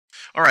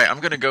All right, I'm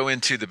going to go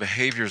into the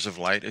behaviors of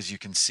light as you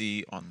can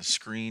see on the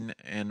screen.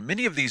 And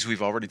many of these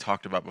we've already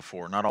talked about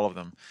before, not all of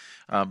them.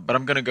 But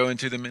I'm going to go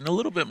into them in a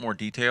little bit more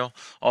detail.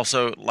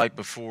 Also, like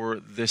before,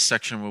 this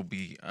section will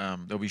be,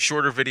 there'll be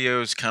shorter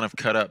videos kind of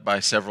cut up by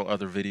several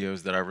other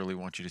videos that I really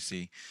want you to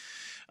see.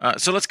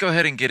 So let's go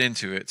ahead and get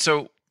into it.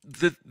 So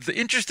the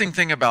interesting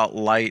thing about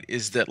light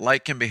is that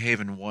light can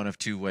behave in one of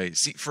two ways.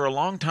 See, for a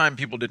long time,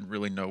 people didn't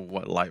really know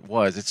what light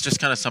was. It's just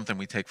kind of something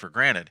we take for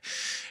granted.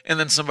 And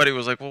then somebody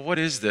was like, well, what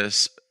is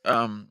this?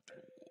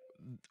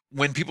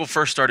 When people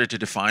first started to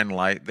define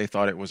light, they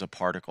thought it was a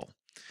particle,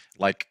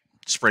 like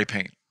spray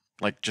paint,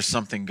 like just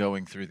something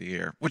going through the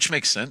air, which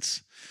makes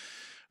sense,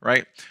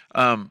 right?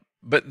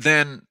 But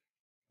then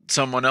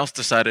someone else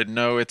decided,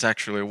 no, it's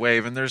actually a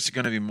wave. And there's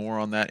going to be more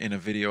on that in a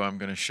video I'm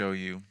going to show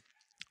you.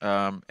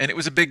 And it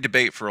was a big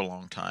debate for a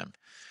long time.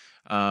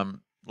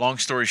 Long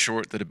story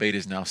short, the debate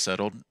is now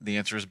settled. The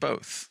answer is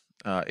both.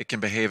 It can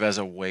behave as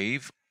a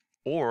wave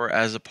or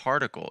as a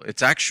particle.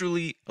 It's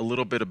actually a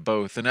little bit of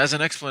both. And as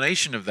an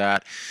explanation of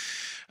that,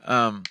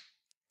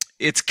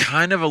 it's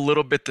kind of a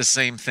little bit the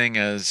same thing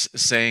as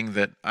saying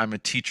that I'm a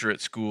teacher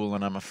at school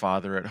and I'm a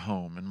father at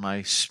home, and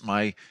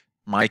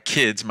my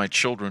kids, my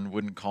children,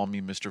 wouldn't call me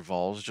Mr.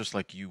 Vols, just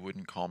like you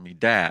wouldn't call me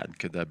Dad.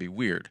 Could that be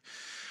weird?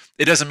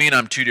 It doesn't mean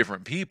I'm two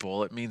different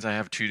people. It means I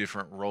have two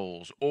different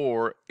roles.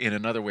 Or in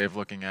another way of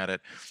looking at it,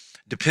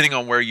 depending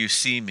on where you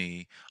see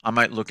me, I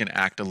might look and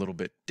act a little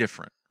bit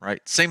different,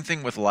 right? Same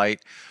thing with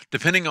light.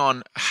 Depending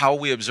on how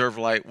we observe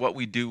light, what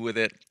we do with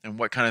it, and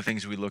what kind of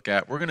things we look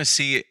at, we're going to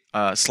see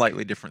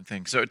slightly different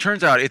things. So it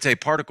turns out it's a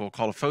particle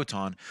called a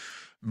photon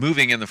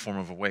moving in the form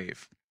of a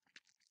wave.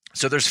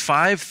 So there's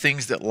 5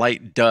 things that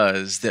light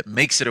does that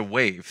makes it a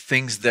wave,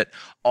 things that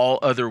all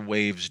other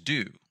waves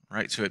do,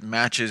 right? So it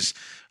matches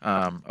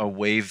a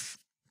wave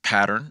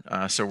pattern.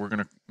 So we're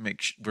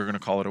gonna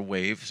call it a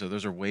wave. So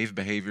those are wave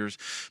behaviors.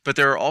 But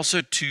there are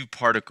also 2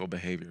 particle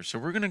behaviors. So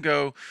we're gonna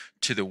go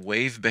to the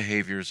wave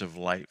behaviors of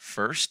light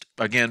first.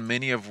 Again,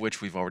 many of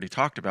which we've already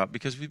talked about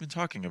because we've been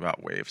talking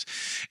about waves.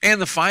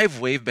 And the 5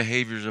 wave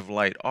behaviors of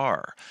light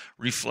are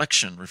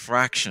reflection,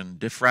 refraction,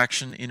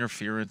 diffraction,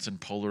 interference,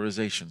 and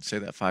polarization. Say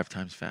that 5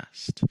 times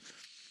fast.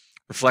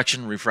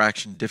 Reflection,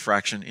 refraction,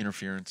 diffraction,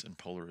 interference, and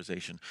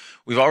polarization.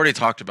 We've already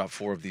talked about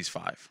 4 of these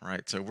 5,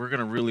 right? So we're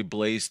going to really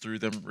blaze through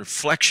them.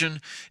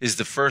 Reflection is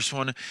the first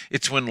one.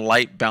 It's when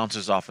light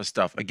bounces off of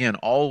stuff. Again,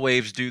 all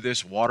waves do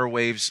this. Water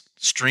waves,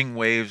 string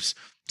waves,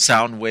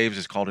 sound waves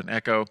is called an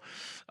echo.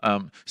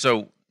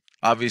 So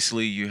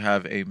obviously you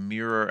have a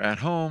mirror at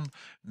home.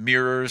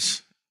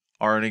 Mirrors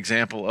are an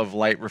example of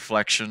light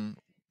reflection,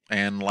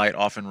 and light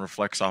often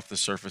reflects off the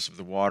surface of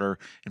the water.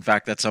 In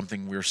fact, that's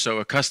something we're so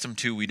accustomed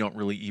to, we don't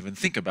really even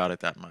think about it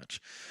that much.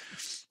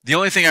 The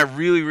only thing I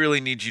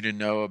really need you to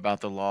know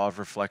about the law of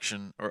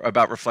reflection, or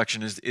about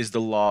reflection, is the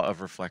law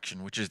of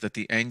reflection, which is that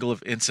the angle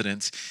of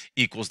incidence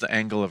equals the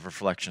angle of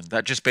reflection.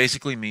 That just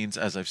basically means,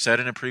 as I've said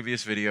in a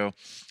previous video,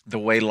 the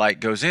way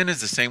light goes in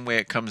is the same way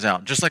it comes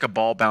out, just like a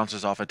ball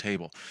bounces off a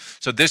table.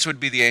 So this would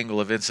be the angle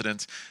of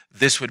incidence,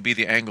 this would be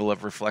the angle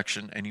of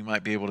reflection, and you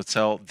might be able to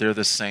tell they're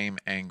the same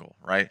angle,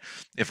 right?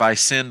 If I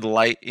send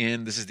light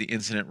in, this is the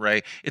incident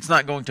ray, it's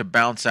not going to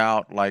bounce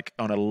out like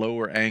on a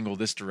lower angle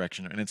this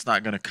direction, and it's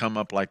not going to come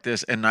up like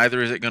this, and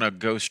neither is it going to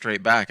go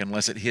straight back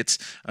unless it hits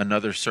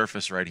another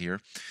surface right here.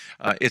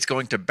 It's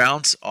going to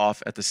bounce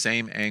off at the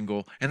same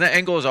angle, and that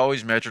angle is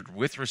always measured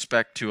with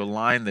respect to a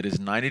line that is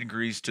 90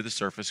 degrees to the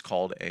surface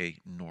called a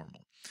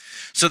normal.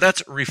 So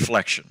that's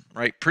reflection,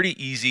 right?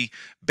 Pretty easy,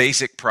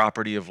 basic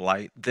property of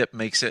light that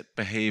makes it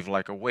behave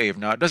like a wave.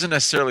 Now, it doesn't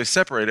necessarily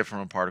separate it from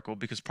a particle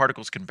because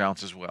particles can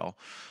bounce as well,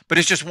 but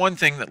it's just one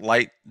thing that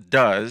light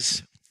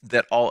does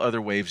that all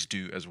other waves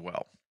do as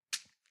well.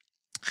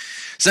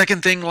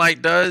 Second thing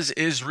light does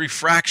is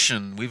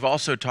refraction. We've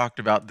also talked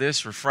about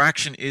this.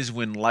 Refraction is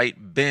when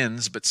light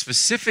bends, but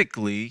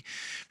specifically,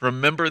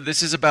 remember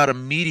this is about a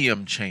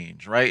medium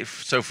change, right?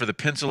 So for the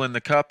pencil in the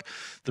cup,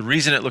 the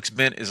reason it looks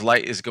bent is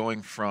light is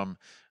going from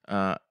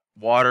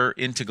water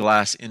into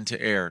glass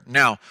into air.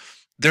 Now,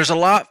 there's a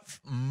lot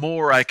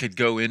more I could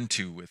go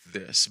into with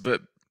this, but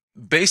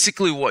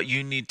basically what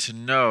you need to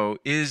know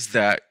is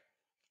that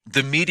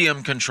the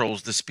medium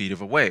controls the speed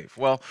of a wave.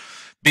 Well,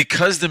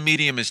 because the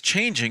medium is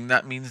changing,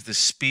 that means the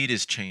speed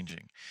is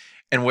changing.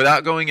 And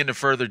without going into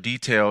further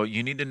detail,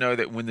 you need to know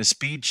that when the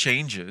speed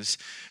changes,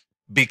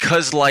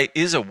 because light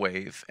is a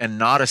wave and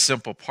not a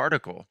simple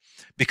particle,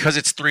 because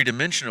it's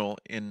three-dimensional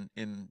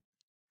in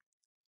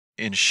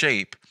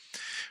shape,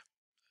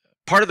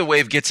 part of the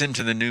wave gets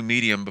into the new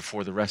medium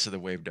before the rest of the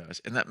wave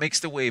does, and that makes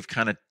the wave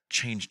kind of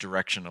change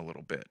direction a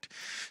little bit.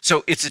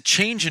 So it's a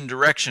change in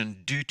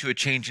direction due to a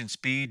change in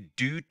speed,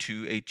 due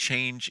to a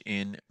change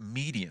in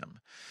medium.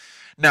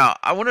 Now,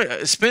 I want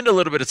to spend a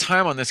little bit of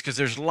time on this because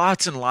there's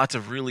lots and lots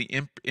of really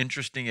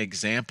interesting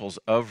examples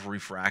of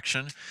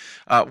refraction.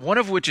 One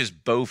of which is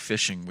bow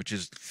fishing, which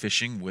is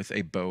fishing with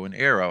a bow and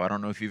arrow. I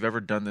don't know if you've ever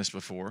done this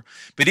before,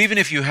 but even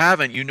if you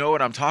haven't, you know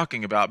what I'm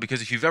talking about,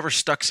 because if you've ever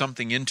stuck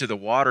something into the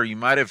water, you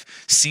might have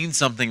seen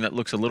something that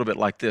looks a little bit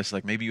like this.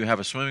 Like maybe you have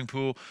a swimming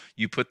pool,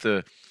 you put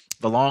the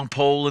long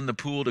pole in the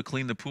pool to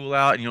clean the pool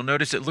out, and you'll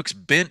notice it looks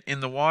bent in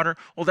the water.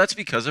 Well, that's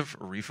because of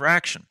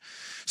refraction.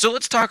 So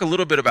let's talk a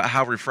little bit about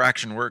how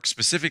refraction works,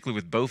 specifically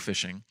with bow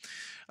fishing.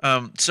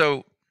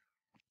 So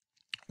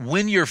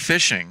when you're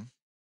fishing,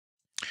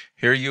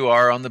 here you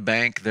are on the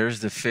bank, there's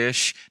the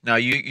fish. Now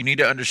you need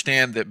to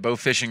understand that bow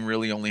fishing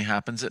really only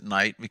happens at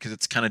night because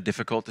it's kind of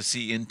difficult to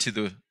see into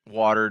the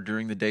water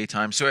during the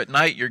daytime. So at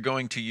night you're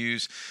going to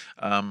use,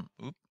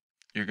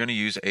 you're going to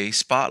use a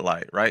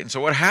spotlight, right? And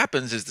so what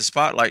happens is the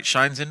spotlight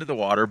shines into the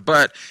water,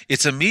 but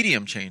it's a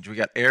medium change. We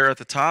got air at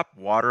the top,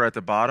 water at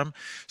the bottom.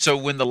 So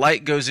when the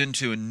light goes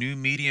into a new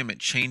medium, it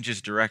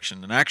changes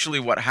direction. And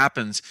actually what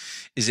happens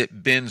is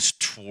it bends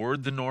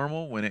toward the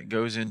normal when it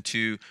goes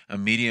into a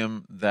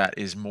medium that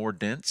is more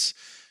dense.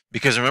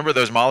 Because remember,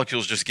 those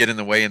molecules just get in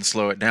the way and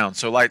slow it down.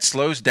 So light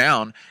slows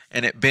down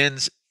and it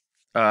bends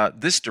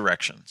this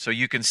direction. So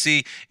you can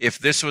see if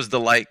this was the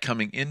light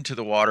coming into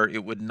the water,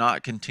 it would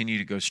not continue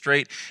to go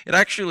straight. It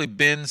actually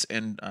bends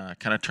and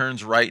kind of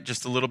turns right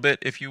just a little bit,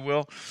 if you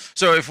will.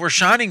 So if we're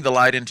shining the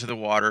light into the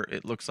water,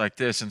 it looks like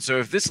this. And so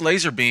if this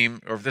laser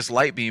beam or if this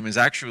light beam is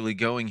actually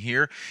going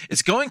here,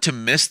 it's going to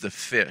miss the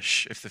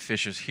fish. If the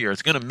fish is here,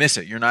 it's going to miss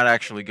it. You're not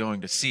actually going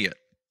to see it.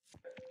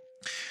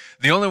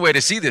 The only way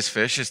to see this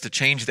fish is to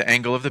change the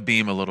angle of the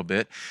beam a little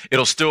bit.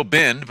 It'll still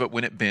bend, but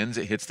when it bends,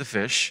 it hits the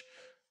fish.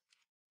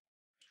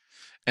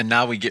 And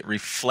now we get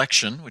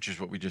reflection, which is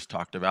what we just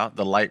talked about.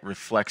 The light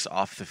reflects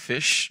off the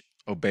fish,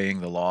 obeying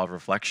the law of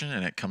reflection,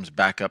 and it comes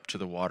back up to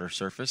the water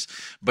surface.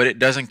 But it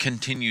doesn't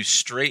continue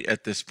straight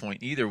at this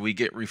point either. We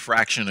get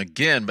refraction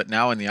again, but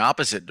now in the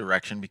opposite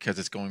direction because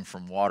it's going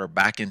from water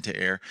back into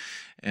air.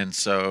 And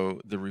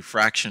so the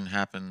refraction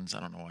happens,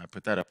 I don't know why I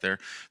put that up there.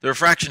 The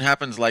refraction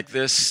happens like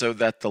this so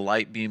that the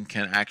light beam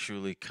can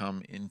actually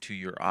come into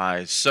your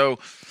eyes. So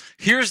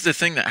here's the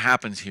thing that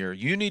happens here.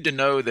 You need to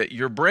know that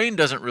your brain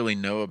doesn't really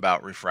know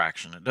about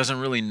refraction. It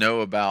doesn't really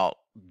know about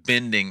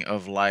bending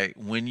of light.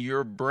 When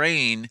your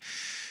brain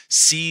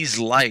sees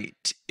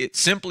light, it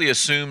simply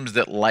assumes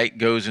that light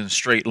goes in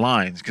straight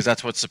lines because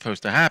that's what's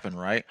supposed to happen,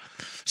 right?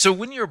 So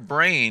when your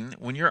brain,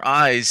 when your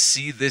eyes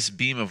see this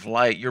beam of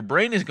light, your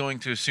brain is going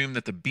to assume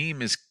that the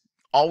beam is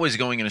always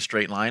going in a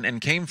straight line and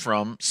came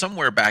from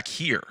somewhere back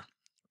here,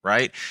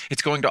 right?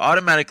 It's going to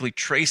automatically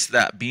trace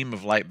that beam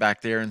of light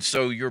back there. And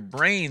so your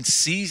brain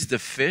sees the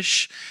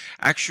fish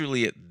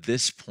actually at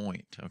this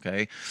point,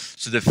 okay?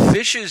 So the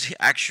fish is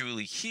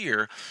actually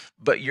here,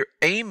 but you're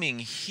aiming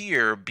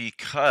here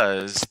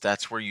because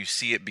that's where you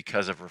see it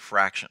because of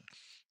refraction.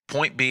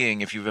 Point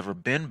being, if you've ever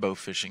been bow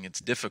fishing,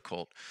 it's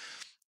difficult.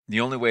 The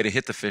only way to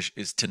hit the fish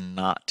is to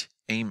not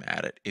aim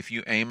at it. If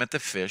you aim at the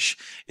fish,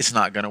 it's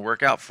not going to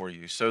work out for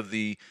you. So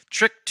the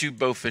trick to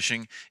bow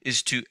fishing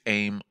is to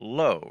aim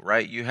low,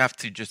 right? You have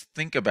to just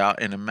think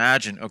about and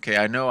imagine, okay,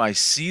 I know I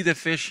see the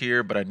fish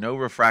here, but I know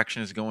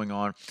refraction is going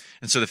on.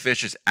 And so the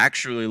fish is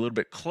actually a little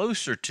bit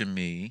closer to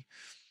me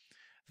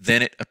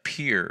than it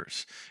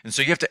appears. And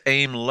so you have to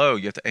aim low.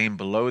 You have to aim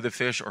below the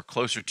fish or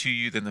closer to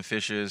you than the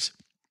fish is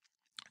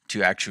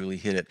to actually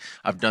hit it.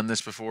 I've done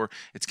this before.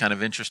 It's kind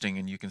of interesting,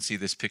 and you can see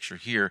this picture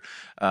here.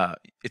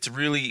 It's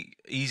really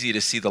easy to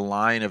see the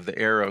line of the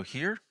arrow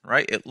here,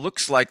 right? It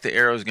looks like the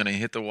arrow is going to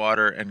hit the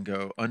water and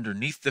go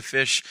underneath the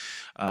fish,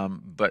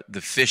 but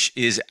the fish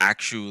is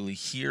actually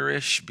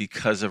here-ish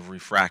because of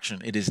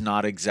refraction. It is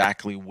not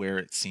exactly where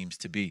it seems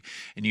to be.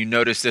 And you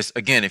notice this,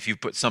 again, if you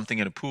put something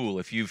in a pool,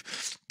 if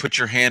you've put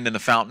your hand in the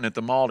fountain at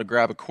the mall to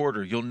grab a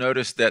quarter, you'll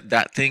notice that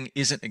that thing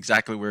isn't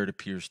exactly where it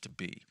appears to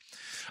be.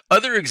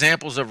 Other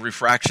examples of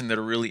refraction that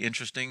are really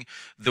interesting,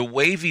 the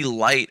wavy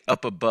light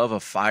up above a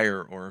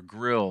fire or a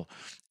grill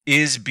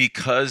is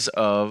because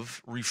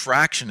of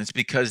refraction. It's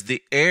because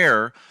the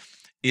air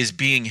is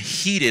being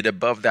heated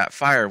above that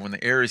fire. When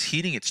the air is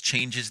heating, it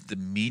changes the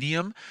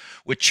medium,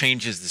 which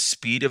changes the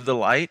speed of the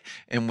light.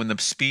 And when the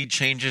speed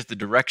changes, the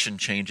direction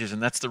changes.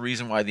 And that's the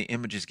reason why the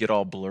images get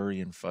all blurry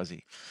and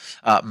fuzzy.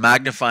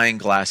 Magnifying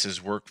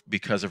glasses work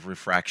because of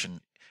refraction.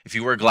 If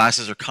you wear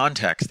glasses or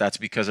contacts, that's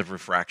because of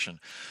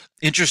refraction.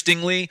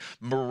 Interestingly,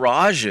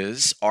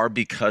 mirages are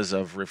because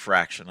of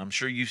refraction. I'm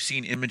sure you've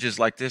seen images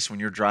like this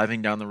when you're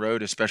driving down the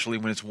road, especially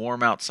when it's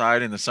warm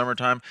outside in the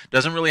summertime.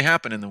 Doesn't really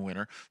happen in the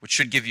winter, which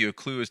should give you a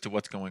clue as to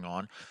what's going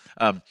on.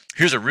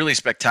 Here's a really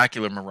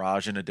spectacular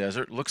mirage in a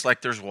desert. Looks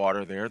like there's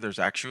water there. There's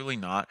actually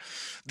not.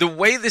 The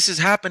way this is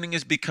happening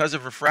is because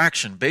of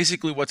refraction.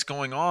 Basically, what's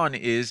going on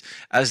is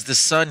as the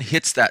sun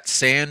hits that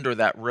sand or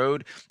that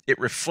road, it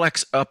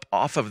reflects up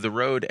off of the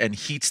road and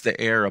heats the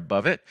air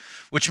above it,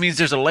 which means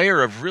there's a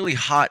layer of really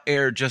hot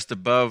air just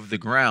above the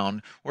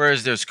ground,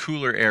 whereas there's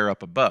cooler air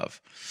up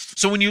above.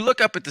 So when you look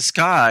up at the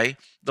sky,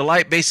 the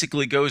light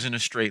basically goes in a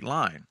straight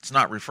line. It's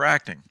not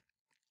refracting.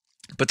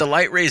 But the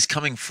light rays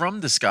coming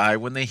from the sky,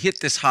 when they hit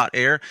this hot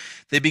air,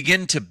 they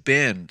begin to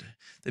bend.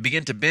 They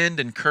begin to bend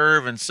and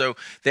curve, and so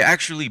they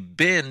actually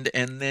bend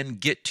and then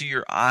get to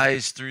your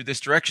eyes through this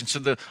direction. So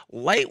the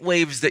light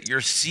waves that you're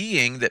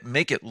seeing that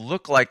make it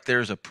look like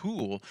there's a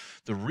pool,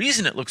 the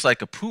reason it looks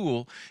like a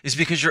pool is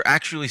because you're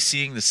actually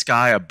seeing the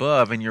sky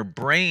above, and your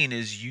brain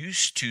is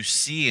used to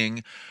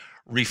seeing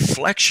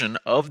reflection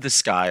of the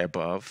sky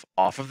above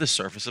off of the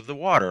surface of the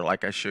water,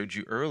 like I showed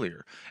you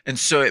earlier. And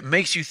so it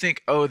makes you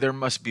think, oh, there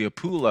must be a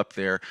pool up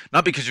there,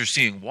 not because you're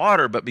seeing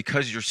water, but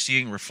because you're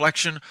seeing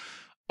reflection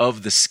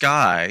of the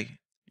sky.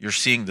 You're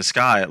seeing the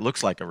sky, it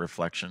looks like a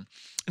reflection.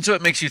 And so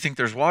it makes you think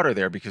there's water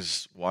there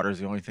because water is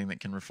the only thing that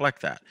can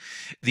reflect that.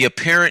 The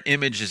apparent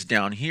image is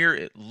down here.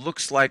 It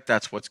looks like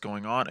that's what's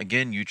going on.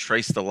 Again, you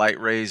trace the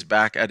light rays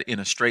back in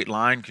a straight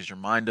line because your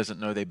mind doesn't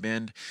know they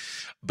bend.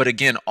 But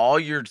again, all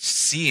you're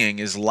seeing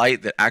is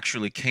light that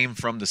actually came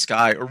from the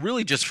sky, or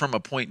really just from a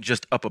point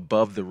just up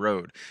above the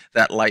road.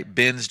 That light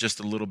bends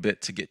just a little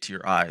bit to get to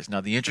your eyes. Now,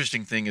 the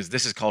interesting thing is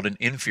this is called an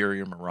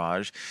inferior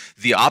mirage.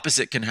 The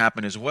opposite can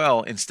happen as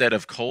well. Instead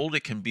of cold,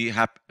 it can be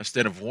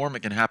instead of warm,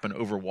 it can happen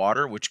over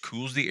water, which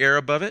cools the air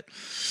above it.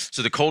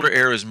 So the colder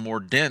air is more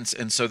dense,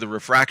 and so the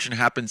refraction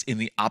happens in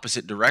the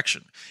opposite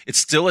direction. It's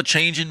still a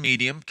change in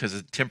medium because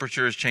the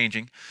temperature is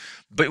changing,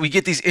 but we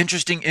get these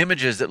interesting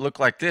images that look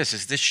like this.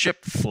 Is this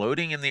ship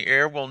floating in the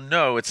air? Well,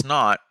 no, it's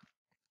not.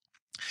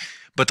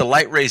 But the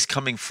light rays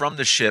coming from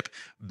the ship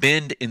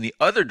bend in the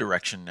other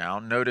direction now.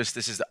 Notice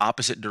this is the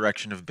opposite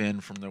direction of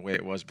bend from the way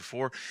it was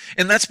before.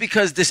 And that's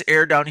because this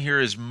air down here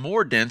is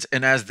more dense,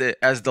 and as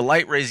the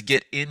light rays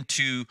get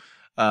into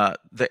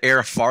the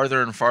air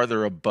farther and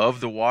farther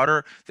above the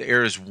water, the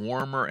air is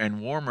warmer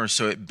and warmer,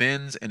 so it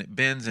bends and it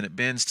bends and it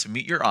bends to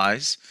meet your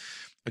eyes.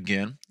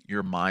 Again,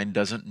 your mind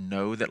doesn't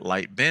know that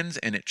light bends,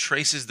 and it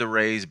traces the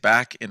rays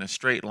back in a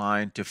straight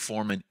line to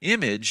form an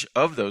image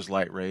of those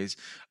light rays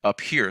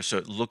up here, so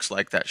it looks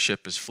like that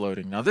ship is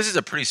floating. Now, this is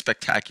a pretty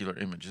spectacular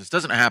image. This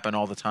doesn't happen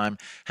all the time,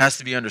 has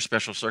to be under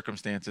special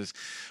circumstances,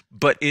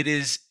 but it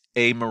is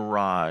a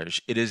mirage.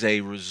 It is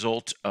a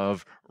result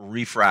of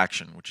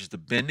refraction, which is the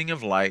bending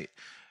of light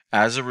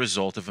as a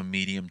result of a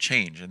medium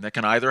change. And that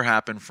can either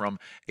happen from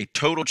a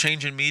total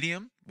change in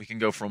medium, we can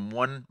go from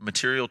one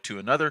material to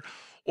another,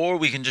 or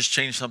we can just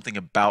change something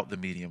about the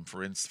medium.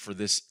 For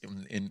instance,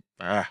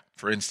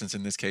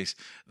 in this case,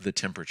 the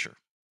temperature.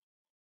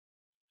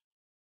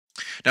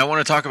 Now I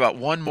want to talk about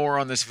one more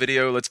on this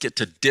video. Let's get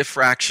to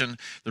diffraction.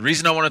 The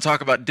reason I want to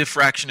talk about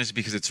diffraction is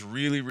because it's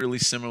really, really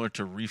similar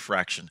to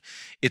refraction.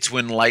 It's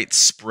when light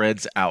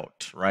spreads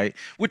out, right?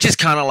 Which is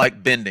kind of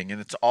like bending,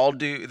 and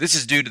this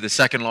is due to the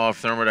second law of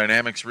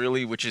thermodynamics,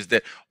 really, which is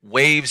that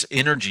waves,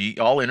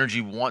 all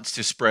energy wants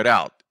to spread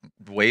out.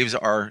 Waves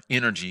are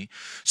energy.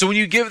 So when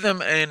you give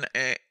them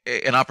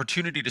an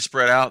opportunity to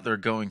spread out, they're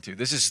going to.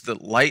 This is the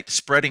light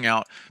spreading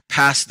out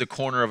past the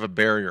corner of a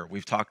barrier.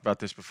 We've talked about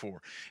this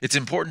before. It's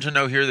important to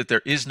know here that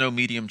there is no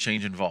medium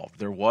change involved.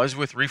 There was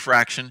with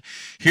refraction.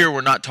 Here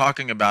we're not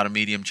talking about a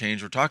medium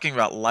change. We're talking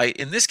about light.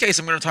 In this case,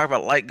 I'm going to talk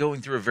about light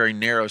going through a very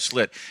narrow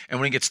slit. And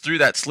when it gets through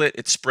that slit,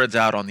 it spreads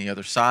out on the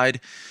other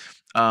side.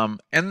 And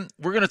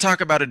we're going to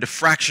talk about a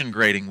diffraction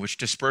grating, which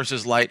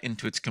disperses light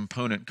into its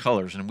component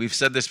colors. And we've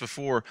said this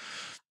before,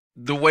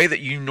 the way that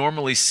you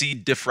normally see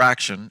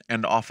diffraction,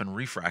 and often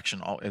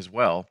refraction as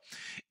well,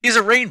 is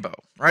a rainbow,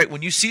 right?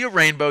 When you see a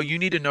rainbow, you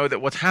need to know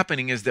that what's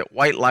happening is that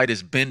white light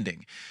is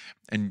bending.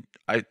 And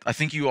I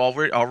think you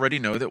already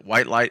know that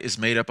white light is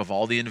made up of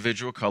all the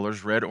individual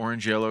colors: red,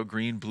 orange, yellow,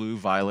 green, blue,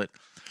 violet.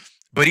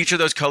 But each of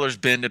those colors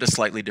bend at a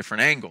slightly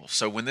different angle.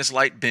 So when this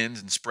light bends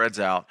and spreads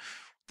out,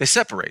 they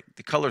separate,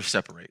 the colors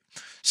separate.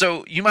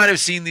 So you might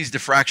have seen these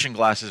diffraction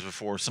glasses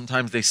before.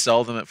 Sometimes they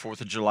sell them at 4th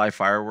of July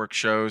fireworks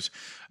shows,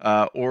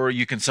 or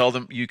you can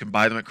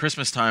buy them at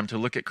Christmas time to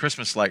look at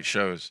Christmas light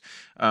shows.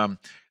 And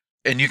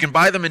you can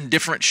buy them in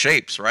different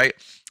shapes, right?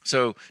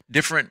 So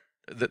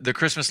the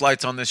Christmas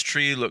lights on this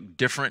tree look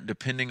different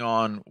depending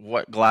on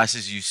what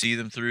glasses you see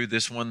them through.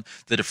 This one,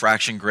 the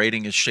diffraction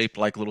grating, is shaped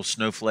like little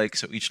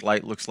snowflakes, so each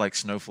light looks like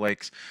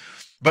snowflakes.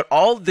 But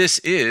all this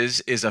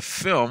is a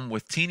film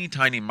with teeny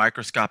tiny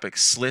microscopic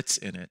slits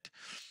in it.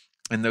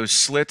 And those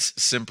slits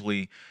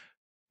simply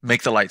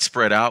make the light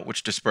spread out,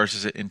 which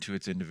disperses it into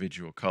its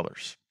individual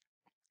colors.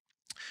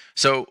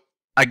 So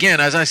again,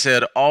 as I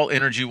said, all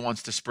energy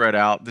wants to spread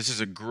out. This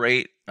is a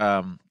great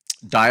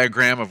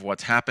diagram of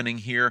what's happening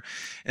here.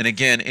 And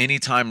again,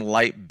 anytime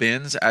light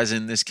bends, as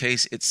in this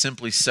case, it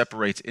simply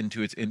separates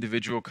into its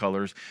individual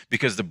colors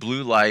because the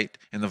blue light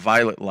and the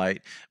violet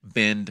light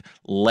bend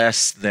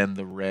less than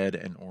the red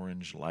and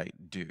orange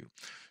light do.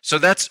 So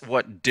that's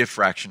what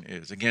diffraction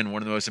is. Again,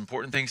 one of the most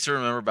important things to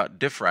remember about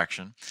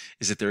diffraction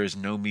is that there is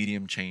no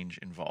medium change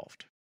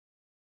involved.